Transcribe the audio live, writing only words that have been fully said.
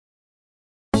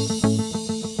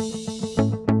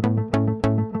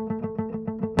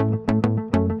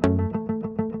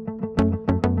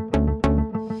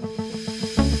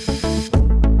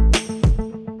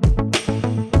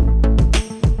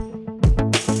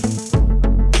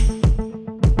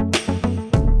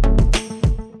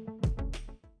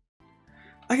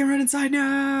inside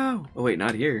now. Oh wait,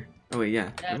 not here. Oh wait,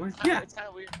 yeah. Am I? Yeah. It's kind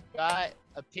of weird.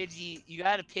 You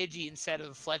got a Pidgey instead of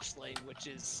a Fletchling, which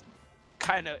is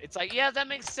kind of. It's like, yeah, that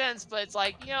makes sense, but it's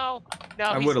like, no.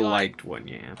 I would have liked one,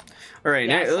 yeah. All right,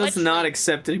 Yeah, now, let's not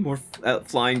accept any more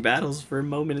flying battles for a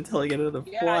moment until I get another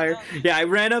flyer. Yeah, I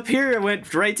ran up here, I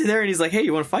went right to there, and he's like, "Hey,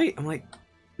 you want to fight?" I'm like,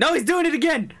 "No, he's doing it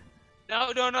again."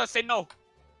 No, say no.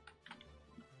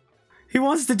 He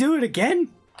wants to do it again?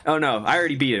 Oh no, I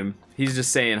already beat him. He's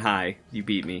just saying hi. You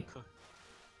beat me.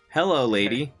 Hello,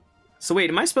 lady. Okay. So wait,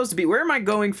 am I supposed to be? Where am I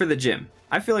going for the gym?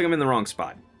 I feel like I'm in the wrong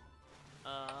spot.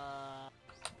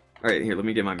 All right, here. Let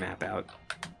me get my map out.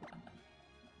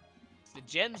 The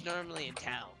gym's normally in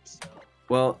town. So.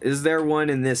 Well, is there one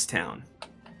in this town?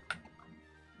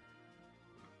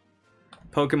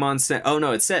 Pokemon Center. Oh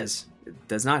no, it says it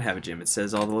does not have a gym. It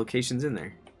says all the locations in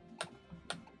there.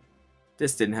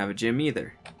 This didn't have a gym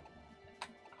either.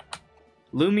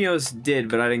 Lumios did,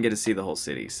 but I didn't get to see the whole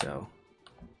city, so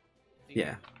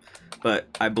yeah. But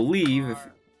I believe,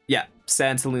 yeah,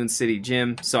 Santaloon City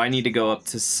Gym. So I need to go up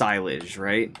to Silage,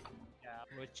 right?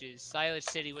 Yeah, which is Silage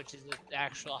City, which is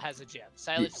has a gym.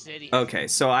 Silage City. Okay,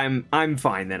 so I'm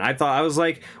fine then. I was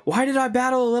like, why did I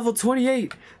battle a level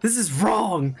 28? This is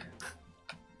wrong.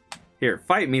 Here,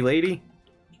 fight me, lady.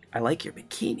 I like your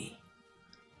bikini.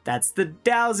 That's the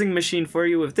dowsing machine for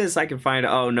you. With this, I can find.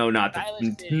 Oh no, not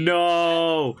the.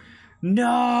 No,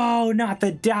 not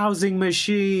the dowsing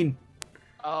machine.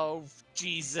 Oh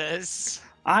Jesus!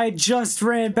 I just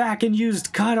ran back and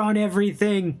used cut on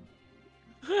everything.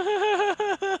 Now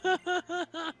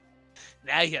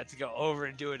you have to go over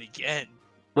and do it again.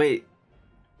 Wait,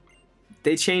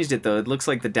 they changed it though. It looks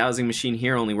like the dowsing machine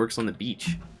here only works on the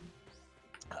beach.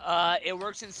 It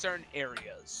works in certain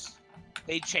areas.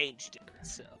 They changed it,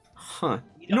 so. Huh.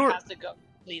 You don't have to go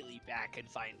completely back and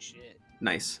find shit.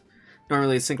 Nice.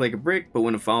 Normally it sink like a brick, but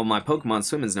when I follow my Pokemon,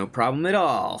 swimming's no problem at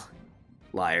all.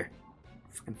 Liar.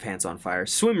 Fucking pants on fire.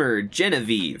 Swimmer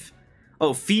Genevieve.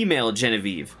 Oh, female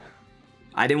Genevieve.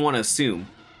 I didn't want to assume.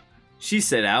 She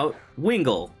set out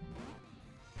Wingull.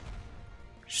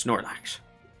 Snorlax.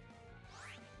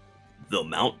 The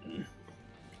mountain.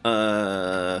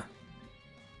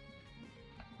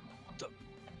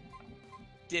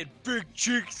 Did Big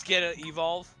Cheecks get an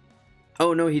evolve?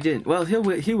 Oh no, he didn't. Well,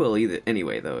 he will either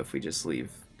anyway though if we just leave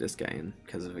this guy in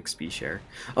because of XP share.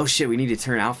 Oh shit, we need to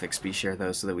turn off XP share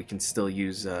though so that we can still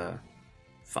use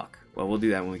fuck. Well, we'll do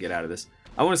that when we get out of this.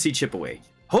 I want to see Chip Away.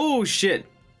 Oh shit.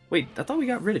 Wait, I thought we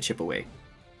got rid of Chip Away.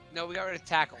 No, we got rid of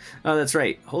Tackle. Oh, that's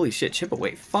right. Holy shit, Chip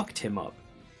Away fucked him up.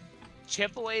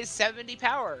 Chip Away's 70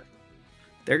 power.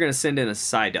 They're gonna send in a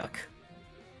Psyduck.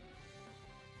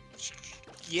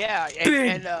 Yeah,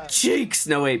 and Cheecks!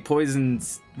 No wait,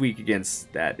 Poison's weak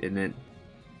against that, isn't it?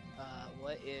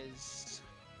 What is...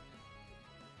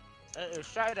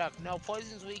 Psyduck. No,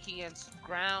 Poison's weak against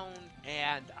ground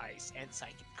and ice and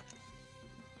psychic.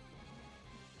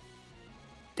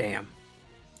 Damn.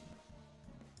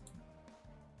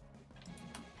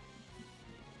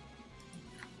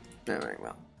 Alright,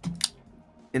 well.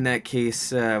 In that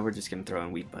case, we're just gonna throw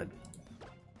in Weed Bud.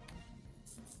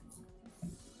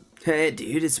 Hey,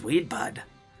 dude, it's Weed Bud.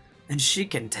 And she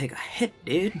can take a hit,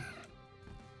 dude.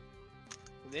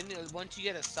 Then once you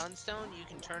get a Sunstone, you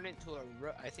can turn it into a,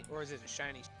 I think, or is it a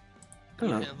shiny? You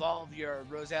can evolve your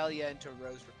Roselia into a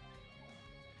Rose.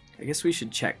 I guess we should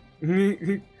check.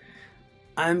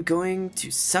 I'm going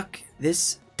to suck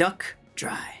this duck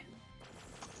dry.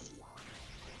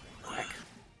 Heck.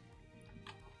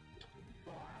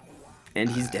 And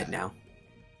he's dead now.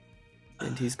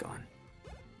 And he's gone.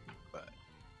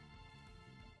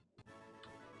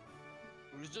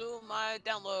 Resume my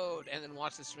download and then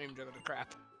watch the stream go to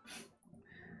crap.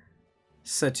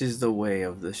 Such is the way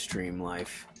of the stream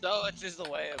life. So it's just the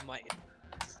way of my...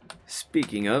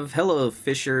 Speaking of, hello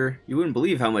Fisher. You wouldn't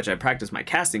believe how much I practiced my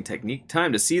casting technique.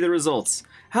 Time to see the results.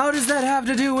 How does that have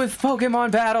to do with Pokemon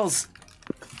battles?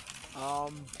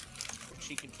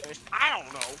 She can fish. I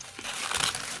don't know.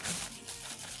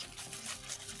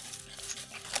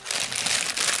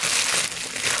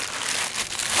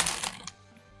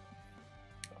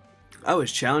 I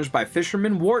was challenged by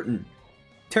Fisherman Wharton.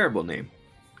 Terrible name.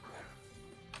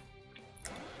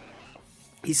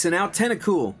 He sent out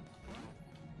Tentacool.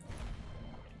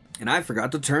 And I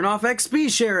forgot to turn off XP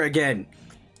share again.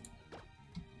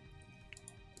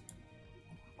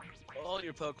 All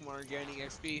your Pokemon are gaining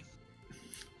XP.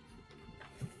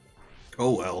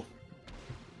 Oh well.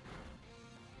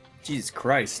 Jesus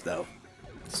Christ, though.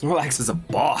 Snorlax is a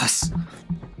boss.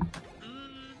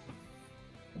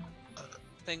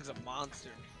 Thing's a monster.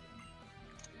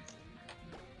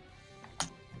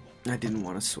 I didn't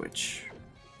want to switch.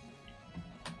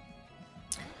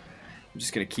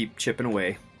 just gonna keep chipping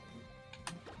away.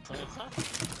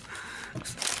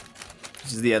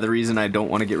 This is the other reason I don't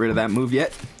want to get rid of that move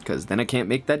yet, because then I can't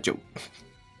make that joke.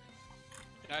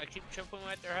 Gotta keep chipping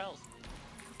away at their health.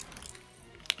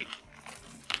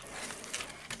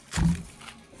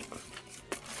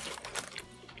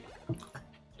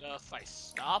 So if I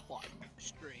stop on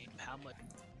stream, how much?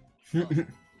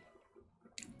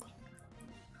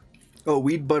 Oh,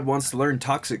 Weed Bud wants to learn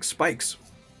Toxic Spikes.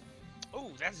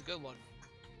 Oh, that's a good one.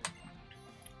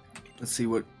 Let's see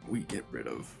what we get rid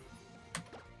of.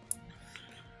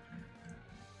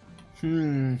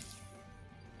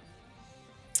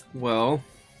 Well,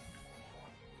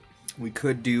 we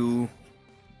could do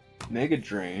Mega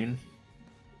Drain.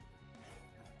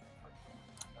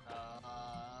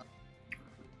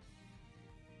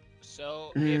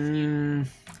 So if you,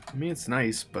 I mean, it's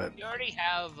nice, but you already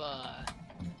have.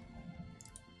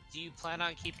 Do you plan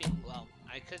on keeping? Well,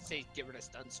 I could say get rid of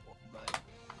Stun Spore, but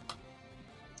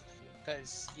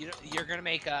because you're gonna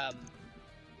make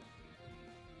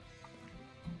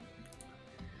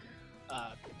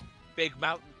Big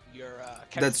Mountain your.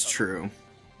 That's true.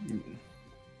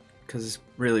 Because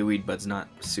really, Weed Bud's not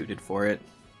suited for it.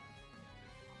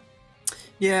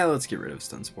 Yeah, let's get rid of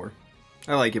Stun Spore.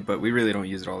 I like it, but we really don't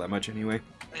use it all that much anyway.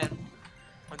 And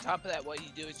on top of that, what you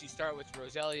do is you start with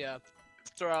Roselia,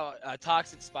 throw out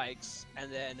Toxic Spikes,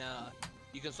 and then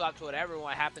you can swap to whatever.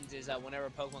 What happens is whenever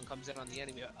a Pokemon comes in on the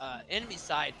enemy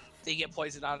side, they get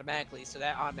poisoned automatically, so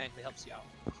that automatically helps you out.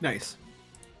 Nice.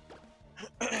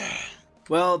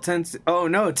 Well, oh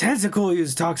no, Tentacle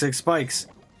used Toxic Spikes.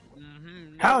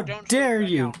 Mm-hmm. No, How dare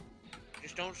you? Now.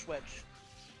 Just don't switch.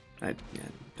 I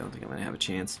don't think I'm gonna have a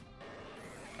chance.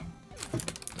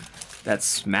 That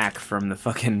smack from the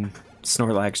fucking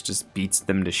Snorlax just beats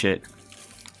them to shit.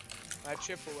 I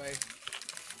chip away.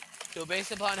 So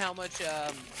based upon how much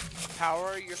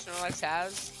power your Snorlax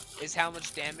has, is how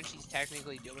much damage he's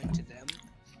technically doing to them.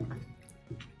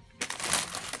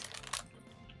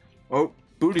 Oh,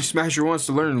 BootyShamshR wants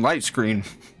to learn Light Screen.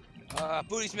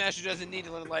 BootyShamshR doesn't need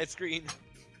to learn Light Screen.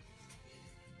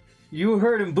 You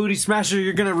heard him, BootyShamshR.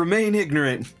 You're gonna remain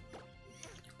ignorant.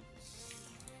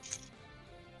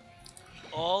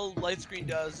 All Light Screen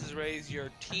does is raise your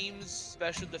team's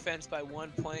special defense by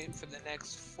 1 point for the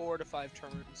next 4 to 5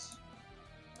 turns.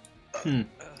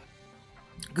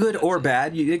 Good or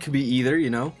bad. It could be either, you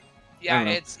know. Yeah,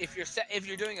 it's if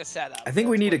you're doing a setup. I think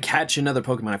we need to catch another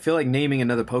Pokemon. I feel like naming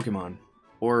another Pokemon.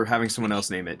 Or having someone else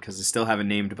name it, because I still haven't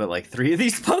named but like 3 of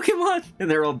these Pokemon, and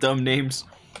they're all dumb names.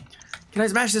 Can I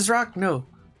smash this rock? No.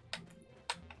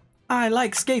 I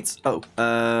like skates. Oh,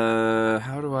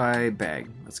 how do I bag?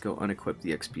 Let's go unequip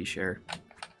the XP share.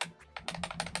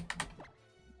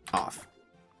 Off.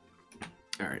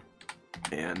 Alright.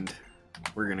 And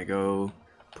we're gonna go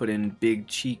put in Big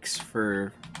Cheecks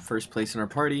for first place in our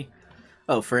party.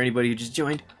 Oh, for anybody who just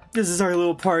joined, this is our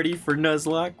little party for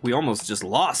Nuzlocke. We almost just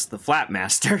lost the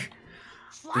Flapmaster.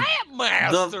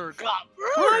 Flapmaster got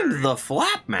I'm murdered the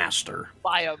Flapmaster.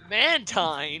 by a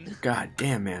Mantine. God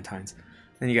damn Mantines.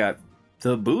 Then you got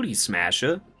the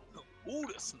BootyShamshR.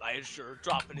 BootyShamshR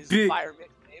dropping his Big- fire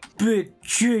mixtape. Big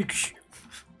Cheeks.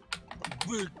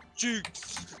 Big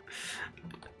Cheeks.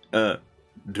 The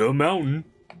Mountain.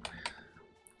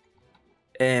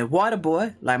 And Water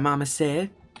Boy, like Mama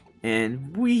said.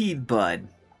 And Weed Bud.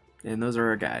 And those are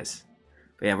our guys.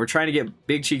 But yeah, we're trying to get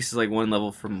Big Cheeks is like 1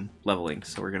 level from leveling,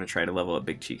 so we're gonna try to level up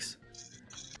Big Cheeks.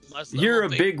 You're a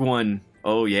big one.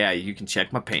 Oh yeah, you can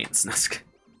check my pants.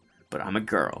 But I'm a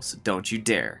girl, so don't you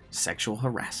dare. Sexual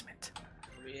harassment.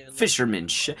 Fisherman.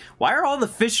 Why are all the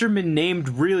fishermen named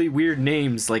really weird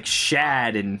names like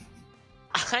Shad and...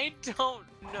 I don't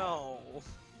know.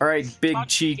 Alright, Big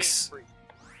Cheeks.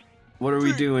 What are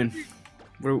we doing?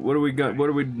 What are we going? What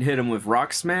do we hit him with?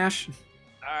 Rock Smash?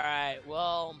 Alright,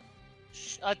 well...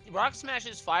 Rock Smash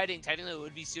is fighting. Technically, it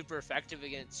would be super effective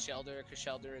against Shelter, because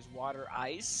Shelter is water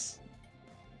ice.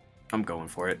 I'm going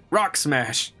for it. Rock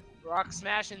Smash! Rock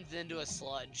Smash into a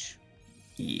sludge.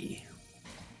 Yeah.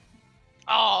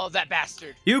 Oh, that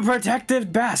bastard. You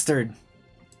protective bastard!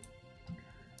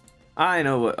 I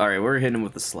know what. Alright, we're hitting him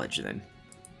with the sludge then.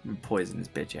 I'm gonna poison his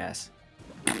bitch ass.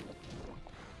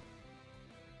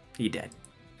 He dead.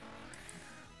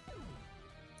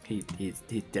 He's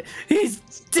dead. He's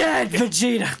dead,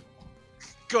 Vegeta!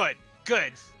 Good,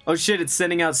 good. Oh shit, it's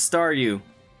sending out Staryu.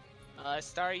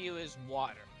 Staryu is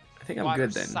water. I think I'm Water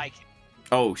good then. Psychic.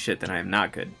 Oh shit, then I am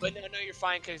not good. But no, you're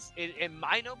fine, because it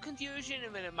might know confusion,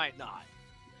 and then it might not.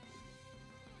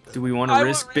 Do we want to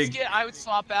risk big? big? I would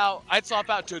swap out. I'd swap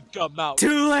out to Dumb Out.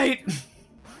 Too late!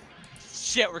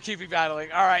 Shit, we're keeping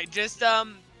battling. All right, just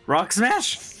Rock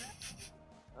Smash?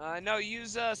 No,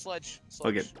 use Sledge.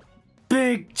 Okay.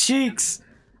 Big Cheeks!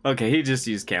 Okay, he just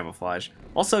used camouflage.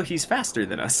 Also, he's faster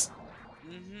than us.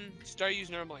 Start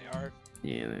using normal AR.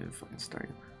 Yeah, then fucking start.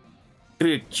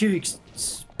 Big Cheeks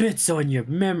spits on your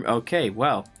memory. Okay,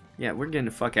 well, yeah, we're getting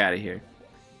the fuck out of here.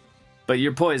 But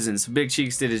you're poisoned, so Big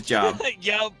Cheeks did his job.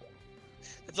 Yup.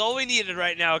 That's all we needed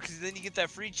right now, because then you get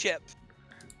that free chip.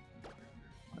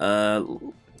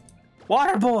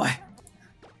 Water Boy!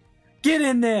 Get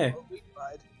in there! Or Weed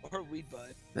Bud. Or Weed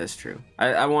Bud. That's true.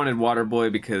 I wanted Water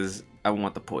Boy because I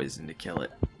want the poison to kill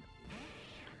it.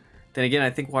 Then again, I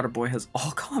think Water Boy has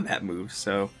all combat moves,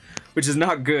 so... Which is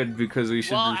not good, because we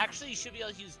should... Well, actually, you should be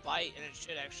able to use Bite, and it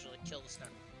should actually kill the star.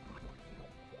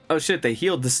 Oh shit, they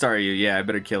healed the Staryu. Yeah, I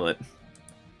better kill it.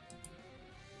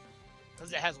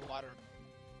 Because it has water.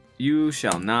 You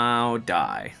shall now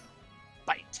die.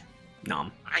 Bite.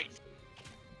 Nom. Bite.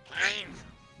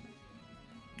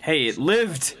 Hey, it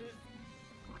lived!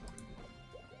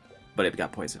 But it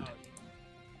got poisoned.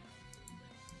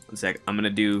 1 sec, I'm gonna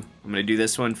do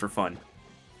this one for fun.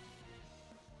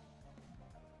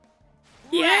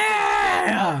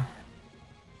 Yeah!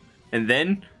 And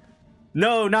then,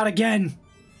 no, not again!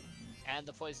 And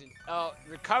the poison. Oh,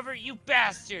 recover, you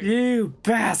bastard! You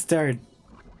bastard!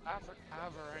 Stop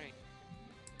recovering.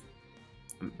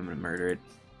 I'm gonna murder it.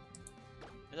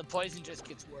 And the poison just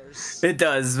gets worse. It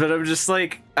does, but I'm just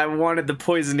like, I wanted the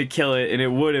poison to kill it, and it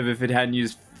would have if it hadn't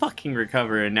used fucking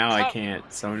recover, and now I can't,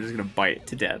 so I'm just gonna bite it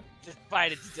to death. Just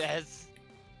bite it to death.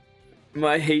 Am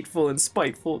I hateful and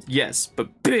spiteful? Yes,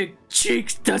 but Big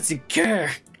Cheeks doesn't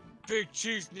care. Big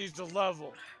Cheeks needs to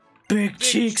level. Big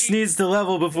Cheeks needs to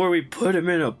level before we put him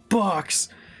in a box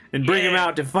and bring him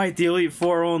out to fight the Elite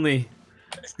Four only.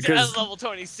 Because level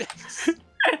 26.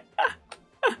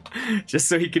 Just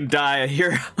so he can die a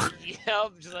hero.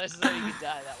 Yep, just so he can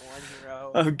die that one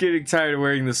hero. I'm getting tired of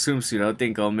wearing the swimsuit. I don't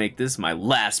think I'll make this my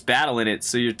last battle in it.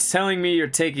 So you're telling me you're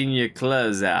taking your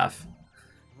clothes off?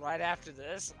 Right after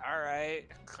this? Alright.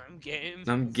 I'm game.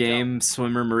 I'm game.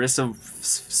 Swimmer Marissa.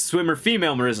 Swimmer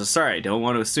female Marissa. Sorry, don't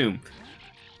want to assume.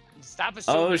 Stop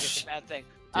assuming it's a bad thing.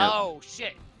 Yep. Oh,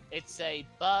 shit. It's a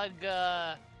bug.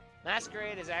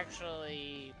 Masquerade is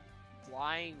actually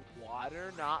flying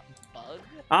water, not bug.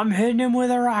 I'm hitting him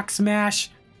with a rock smash.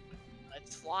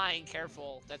 It's flying.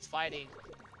 Careful. That's fighting.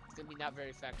 It's gonna be not very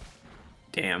effective.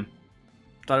 Damn.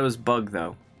 Thought it was bug,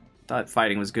 though. Thought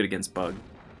fighting was good against bug.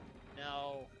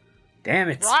 No. Damn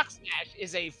it. Rock Smash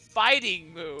is a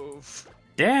fighting move.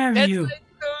 Damn you.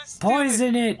 So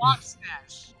Poison it. Rock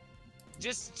Smash.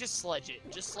 Just sledge it.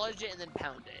 Just sledge it and then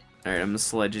pound it. Alright, I'm gonna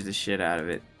sledge the shit out of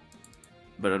it.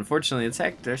 But unfortunately,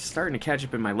 they're starting to catch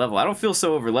up in my level. I don't feel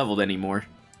so over-leveled anymore.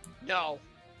 No.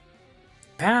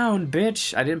 Pound,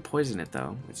 bitch! I didn't poison it,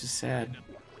 though, which is sad.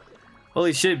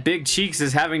 Holy shit, Big Cheeks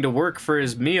is having to work for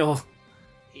his meal.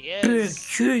 He is. Big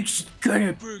Cheeks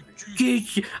gonna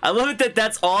get you. I love it that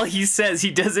that's all he says.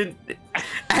 He doesn't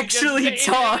actually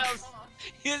talk.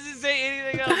 He doesn't say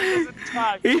anything else. He doesn't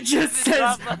talk. He just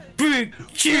says, Big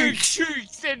Cheeks!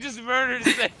 And just murders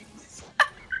things.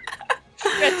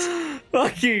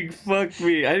 Fucking fuck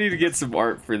me. I need to get some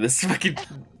art for this fucking...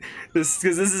 because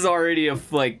this is already a,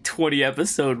 like, 20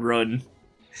 episode run.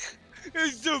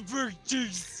 It's the Big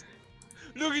Cheeks.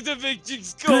 Look at the Big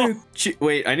Cheeks go.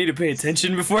 Wait, I need to pay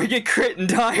attention before I get crit and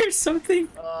die or something?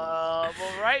 Well,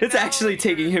 right it's now, actually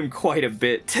taking him quite a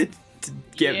bit to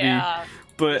get me.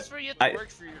 But that's where you have to work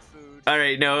for your food.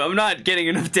 Alright, no, I'm not getting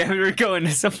enough damage. We're going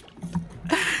to some...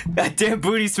 Goddamn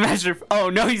BootyShamshR. Oh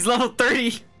no, he's level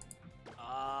 30.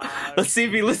 Let's see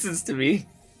if he listens to me.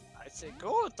 I say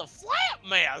go with the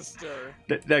Flapmaster.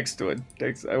 Next one.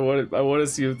 Next, I want to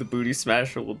see if the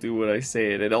BootyShamshR will do what I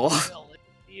say it at all.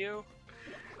 You?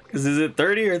 Because is it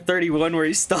 30 or 31 where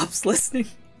he stops listening?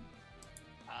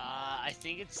 I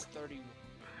think it's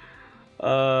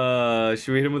 31.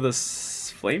 Should we hit him with a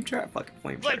flame charge? Fucking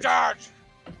flame charge. Flame charge!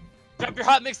 Drop your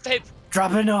hot mixtape!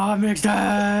 Drop in the hot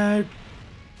mixtape!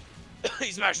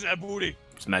 He's smashing that booty.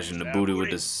 Smashing the booty with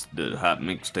the hot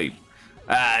mixtape.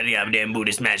 Ah, the goddamn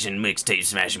booty smashing mixtape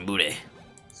smashing booty.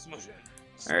 Smush it.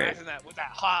 Alright. Smashing that with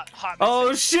that hot mixtape.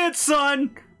 Oh shit,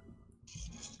 son!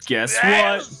 Guess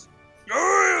what?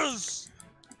 Yes!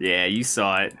 Yeah, you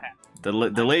saw it. The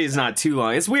delay is not too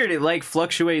long. It's weird, it like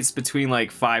fluctuates between like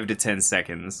 5 to 10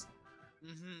 seconds.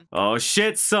 Oh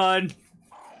shit, son!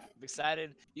 I'm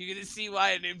excited. You're gonna see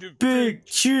why I named him Big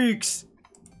Cheeks!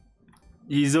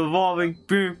 He's evolving.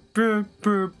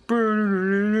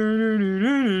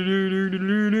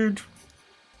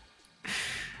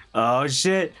 Oh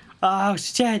shit! Oh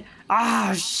shit!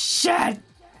 Oh shit!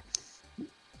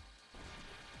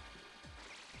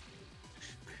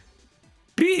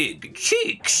 Big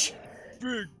Cheecks.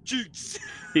 Big Cheecks.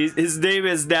 His name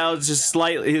is now just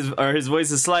slightly, his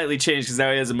voice is slightly changed because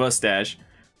now he has a mustache.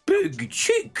 Big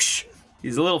Cheecks.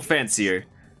 He's a little fancier.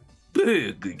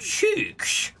 Big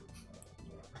Cheecks.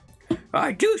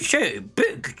 I do say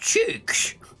big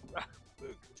cheeks.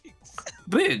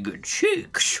 Big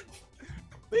cheeks.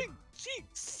 Big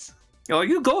Cheeks. Are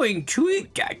you going to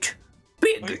eat that?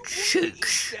 Big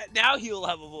cheeks. Now he'll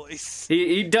have a voice.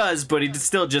 He does, but he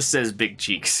still just says big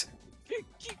cheeks. Big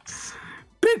Cheeks.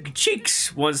 Big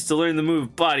Cheeks wants to learn the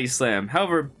move Body Slam.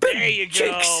 However, Big There you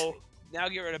Cheeks. go. Now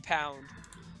get rid of Pound.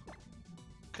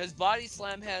 Because Body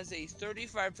Slam has a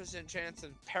 35% chance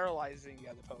of paralyzing the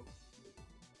other Poke.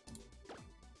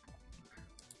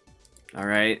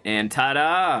 Alright, and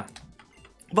ta-da!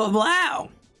 Ba-blow!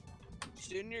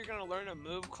 Soon you're gonna learn a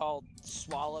move called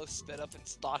Swallow, Spit Up, and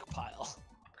Stockpile.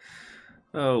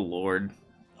 Oh, Lord.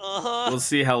 Uh-huh. We'll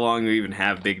see how long we even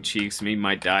have Big Cheeks. We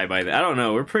might die by that. I don't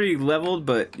know. We're pretty leveled,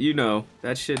 but you know.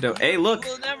 That shit don't... Hey, look!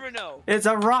 We'll never know. It's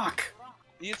a rock!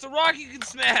 It's a rock you can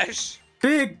smash!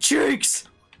 Big Cheeks!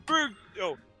 Big...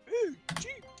 Oh. Big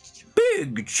Cheeks!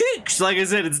 Big Cheeks! Like I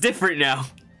said, it's different now.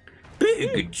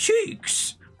 Big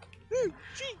Cheeks! Big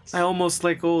Cheeks! I almost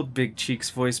like old Big Cheeks'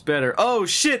 voice better. Oh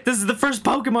shit, this is the first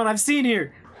Pokemon I've seen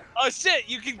here! Oh shit,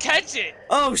 you can catch it!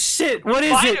 Oh shit, what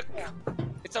is it?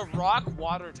 It's a rock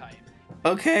water type.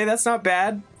 Okay, that's not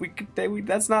bad.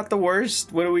 That's not the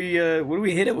worst. What do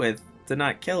we hit it with to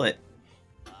not kill it?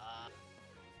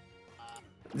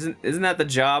 Isn't that the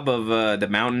job of the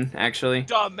mountain, actually?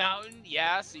 The mountain,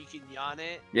 yeah, so you can yawn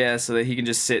it. Yeah, so that he can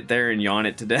just sit there and yawn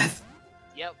it to death.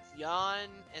 Yep, yawn,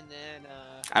 and then,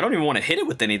 I don't even want to hit it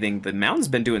with anything. The mountain's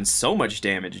been doing so much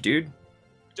damage, dude.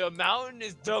 the mountain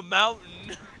is the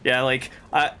mountain. Yeah, like,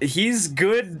 he's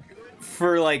good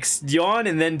for, like, yawn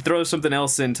and then throw something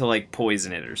else in to, like,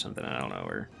 poison it or something. I don't know.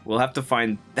 Or we'll have to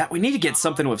find that. We need to get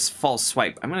something with false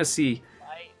swipe. I'm gonna see.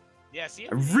 Yeah, see?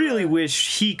 I really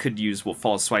wish he could use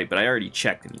false swipe, but I already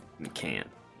checked and he can't.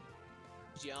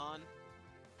 Yawn.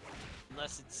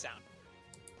 Unless it's sound.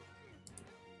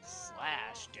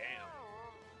 Slash, damn.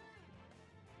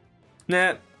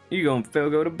 Nah, you go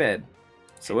to bed.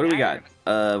 So what do we got?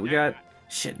 We got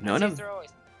shit. None of. Throw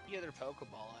the other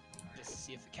Pokeball just to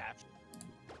see if it captures.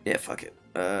 Yeah, fuck it.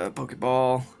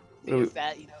 Pokeball.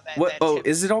 That, you know, What? that Oh, tip-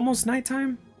 is it almost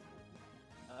nighttime?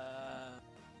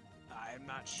 I'm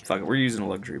not sure. Fuck it. We're using a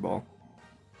luxury ball.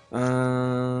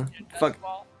 Fuck.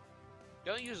 Ball?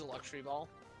 Don't use a luxury ball.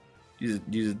 Use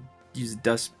a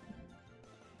dust.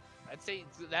 I'd say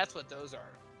that's what those are.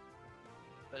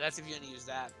 But that's if you're gonna use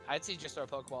that. I'd say just throw a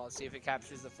Pokeball and see if it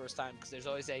captures the first time, because there's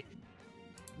always a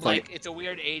like it's a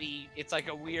weird 80. It's like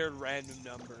a weird random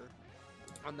number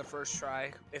on the first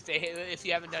try if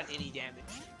you haven't done any damage.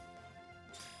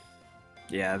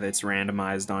 Yeah, that's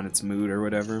randomized on its mood or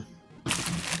whatever.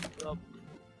 Well,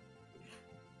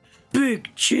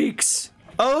 Big Cheeks.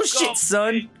 Oh shit,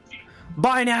 son.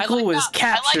 Binacle was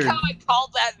captured. I like how I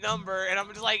called that number, and I'm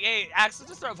just like, hey, Axel,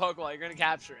 just throw a Pokeball. You're gonna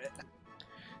capture it.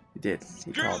 You did.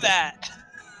 Screw that.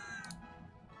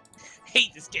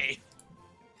 Hate this game,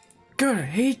 Gonna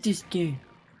hate this game.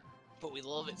 but we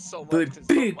love it so much. But 'cause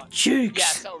Big so much. Cheeks. Yeah,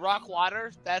 so Rock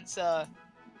Water, that's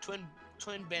Twin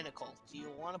Binnacle. Do you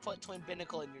want to put Twin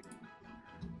Binnacle in your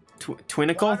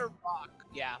Twinicle? Water Rock?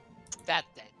 Yeah, that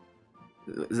thing.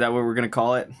 Is that what we're gonna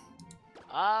call it?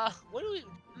 What do we?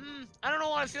 I don't know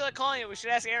what I feel like calling it. We should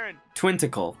ask Aaron.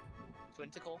 Twinticle.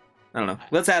 Twinticle. I don't know.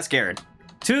 Let's ask Aaron.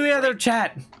 To the other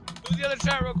chat. Who's the other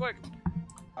chat, real quick?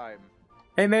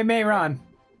 Hey, Ron.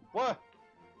 What?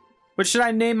 What should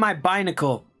I name my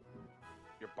binacle?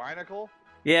 Your binacle?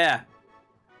 Yeah.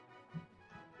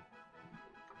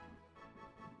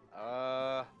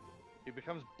 He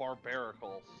becomes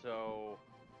barbarical, so...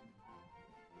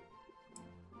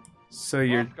 So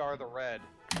you're Rothgar the Red.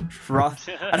 Roth.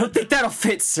 I don't think that'll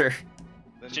fit, sir.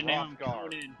 Then Rothgar.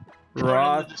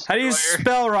 Roth. How do you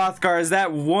spell Rothgar? Is that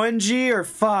 1G or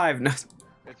 5? No.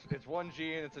 It's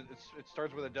 1G and it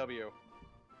starts with a W.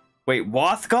 Wait,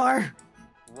 Wothgar?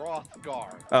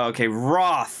 Rothgar. Oh, okay,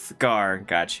 Rothgar.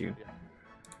 Got you. Yeah.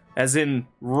 As in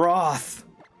Roth.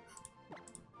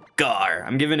 Gar.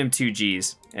 I'm giving him 2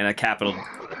 G's and a capital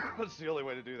That's the only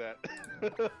way to do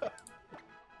that.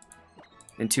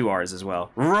 and 2 R's as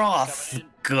well.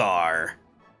 Rothgar.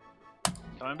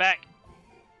 Coming back.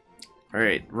 All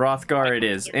right, Rothgar it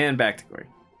is, and back to Corey.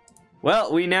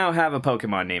 Well, we now have a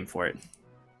Pokemon name for it.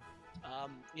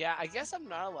 Yeah, I guess I'm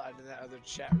not allowed in that other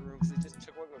chat room because they just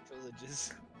took away my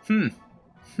privileges.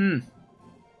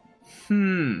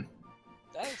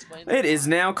 That explains It is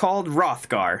now called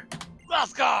Rothgar.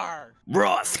 Rothgar!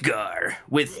 Rothgar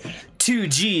with 2 2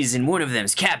 G's and one of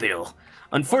them's capital.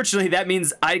 Unfortunately, that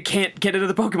means I can't get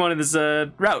another Pokemon in this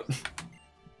route.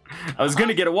 I was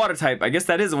gonna get a water type. I guess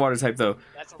that is a water type though.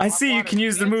 I see you can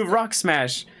use the move Rock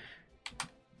Smash.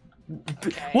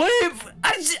 Okay. What if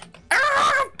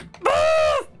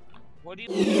What do you?